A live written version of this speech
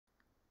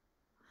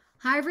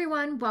Hi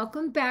everyone,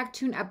 welcome back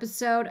to an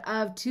episode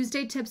of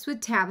Tuesday Tips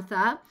with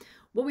Tabitha.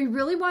 What we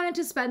really wanted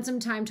to spend some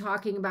time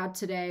talking about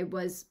today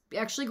was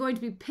actually going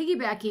to be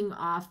piggybacking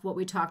off what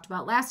we talked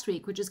about last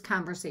week, which is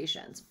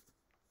conversations.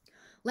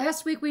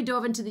 Last week we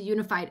dove into the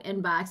unified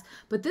inbox,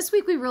 but this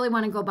week we really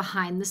want to go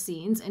behind the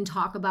scenes and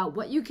talk about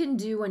what you can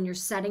do when you're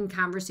setting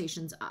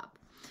conversations up.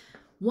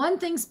 One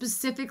thing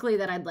specifically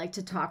that I'd like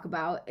to talk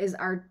about is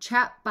our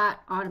chatbot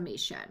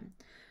automation.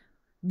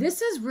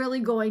 This is really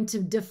going to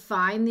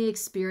define the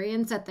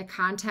experience that the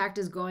contact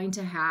is going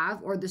to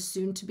have, or the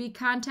soon-to-be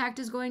contact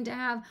is going to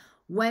have,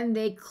 when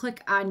they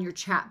click on your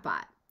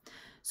chatbot.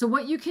 So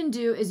what you can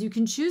do is you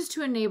can choose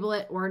to enable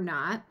it or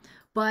not,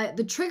 but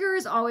the trigger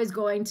is always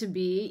going to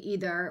be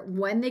either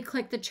when they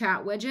click the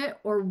chat widget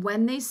or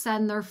when they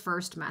send their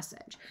first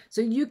message.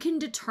 So you can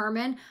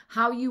determine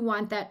how you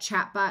want that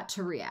chatbot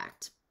to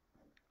react.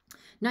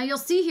 Now you'll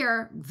see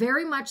here,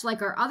 very much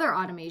like our other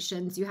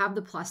automations, you have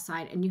the plus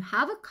sign and you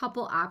have a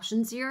couple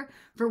options here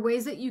for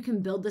ways that you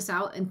can build this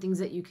out and things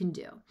that you can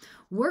do.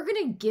 We're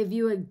gonna give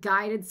you a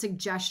guided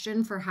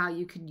suggestion for how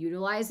you could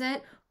utilize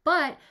it,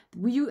 but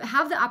you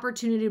have the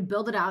opportunity to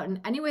build it out in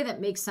any way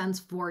that makes sense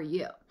for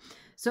you.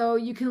 So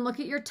you can look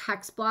at your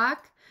text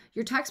block.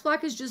 Your text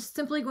block is just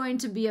simply going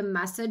to be a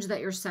message that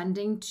you're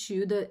sending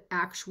to the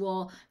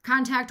actual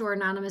contact or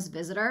anonymous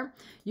visitor.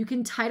 You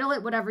can title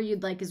it whatever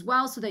you'd like as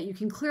well so that you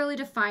can clearly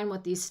define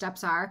what these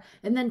steps are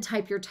and then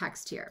type your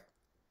text here.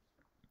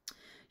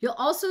 You'll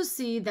also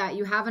see that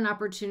you have an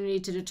opportunity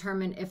to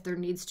determine if there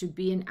needs to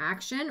be an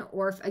action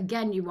or if,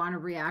 again, you want to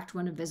react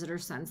when a visitor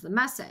sends the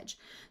message.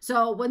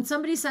 So when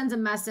somebody sends a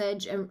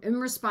message in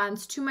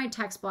response to my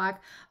text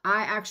block,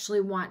 I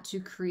actually want to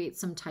create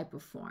some type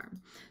of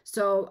form.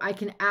 So I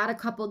can add a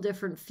couple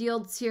different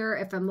fields here.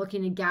 If I'm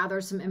looking to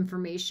gather some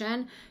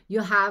information,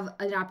 you'll have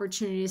an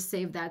opportunity to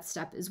save that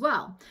step as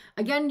well.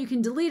 Again, you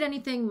can delete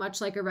anything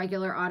much like a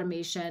regular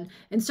automation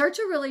and start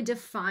to really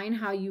define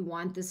how you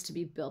want this to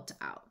be built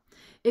out.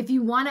 If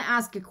you want to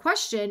ask a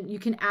question, you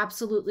can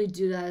absolutely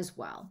do that as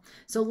well.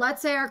 So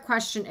let's say our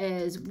question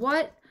is,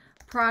 what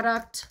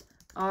product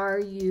are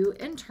you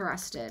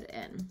interested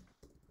in?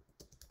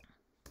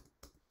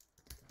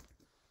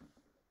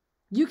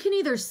 You can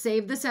either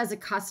save this as a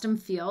custom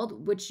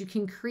field, which you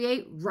can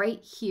create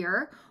right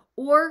here,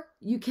 or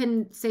you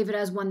can save it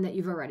as one that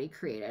you've already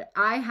created.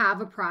 I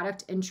have a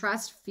product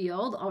interest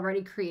field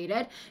already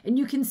created, and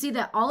you can see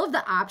that all of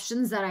the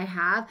options that I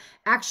have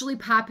actually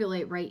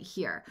populate right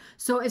here.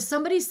 So if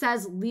somebody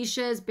says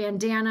leashes,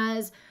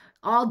 bandanas,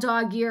 all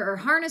dog gear, or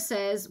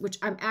harnesses, which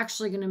I'm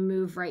actually going to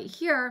move right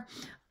here,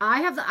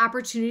 I have the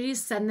opportunity to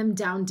send them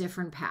down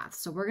different paths.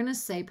 So we're going to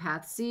say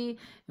path C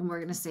and we're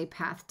going to say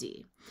path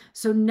D.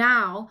 So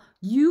now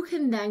you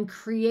can then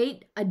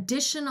create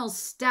additional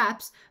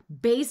steps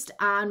based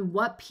on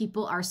what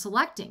people are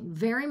selecting,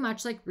 very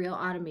much like real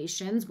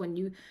automations when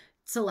you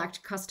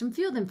select custom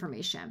field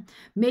information.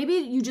 Maybe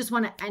you just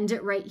want to end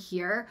it right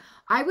here.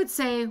 I would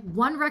say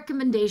one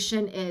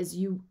recommendation is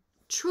you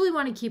truly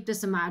want to keep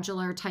this a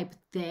modular type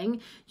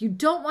thing. You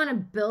don't want to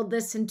build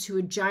this into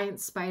a giant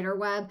spider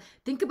web.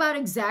 Think about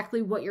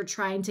exactly what you're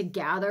trying to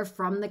gather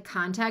from the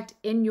contact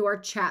in your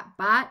chat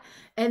bot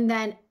and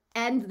then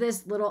end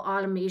this little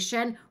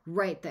automation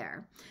right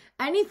there.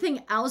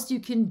 Anything else you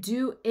can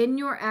do in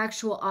your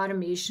actual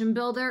automation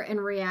builder in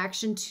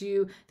reaction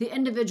to the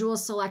individual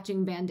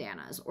selecting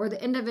bandanas or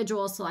the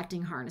individual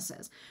selecting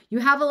harnesses. You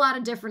have a lot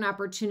of different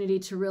opportunity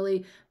to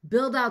really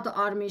build out the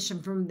automation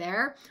from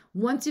there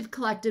once you've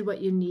collected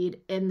what you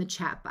need in the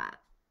chatbot.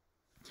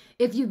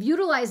 If you've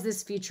utilized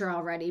this feature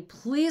already,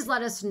 please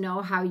let us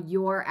know how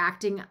you're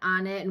acting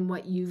on it and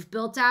what you've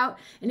built out.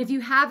 And if you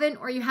haven't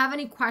or you have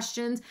any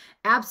questions,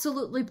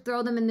 absolutely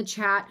throw them in the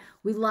chat.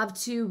 We love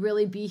to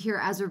really be here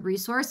as a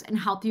resource and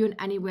help you in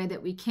any way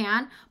that we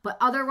can. But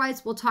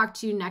otherwise, we'll talk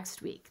to you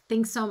next week.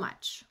 Thanks so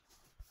much.